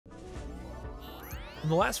In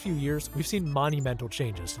the last few years, we've seen monumental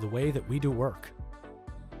changes to the way that we do work.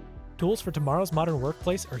 Tools for tomorrow's modern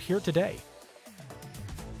workplace are here today.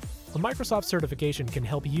 A Microsoft certification can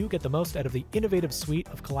help you get the most out of the innovative suite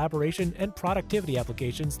of collaboration and productivity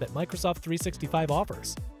applications that Microsoft 365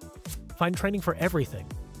 offers. Find training for everything,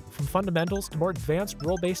 from fundamentals to more advanced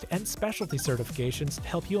role-based and specialty certifications to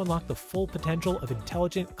help you unlock the full potential of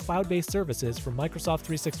intelligent, cloud-based services from Microsoft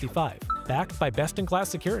 365, backed by best-in-class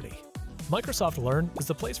security. Microsoft Learn is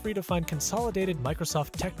the place for you to find consolidated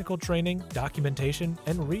Microsoft technical training, documentation,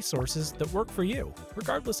 and resources that work for you,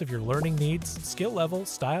 regardless of your learning needs, skill level,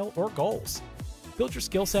 style, or goals. Build your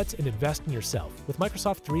skill sets and invest in yourself with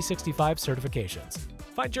Microsoft 365 certifications.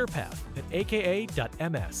 Find your path at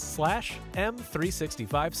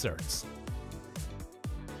aka.ms/M365certs.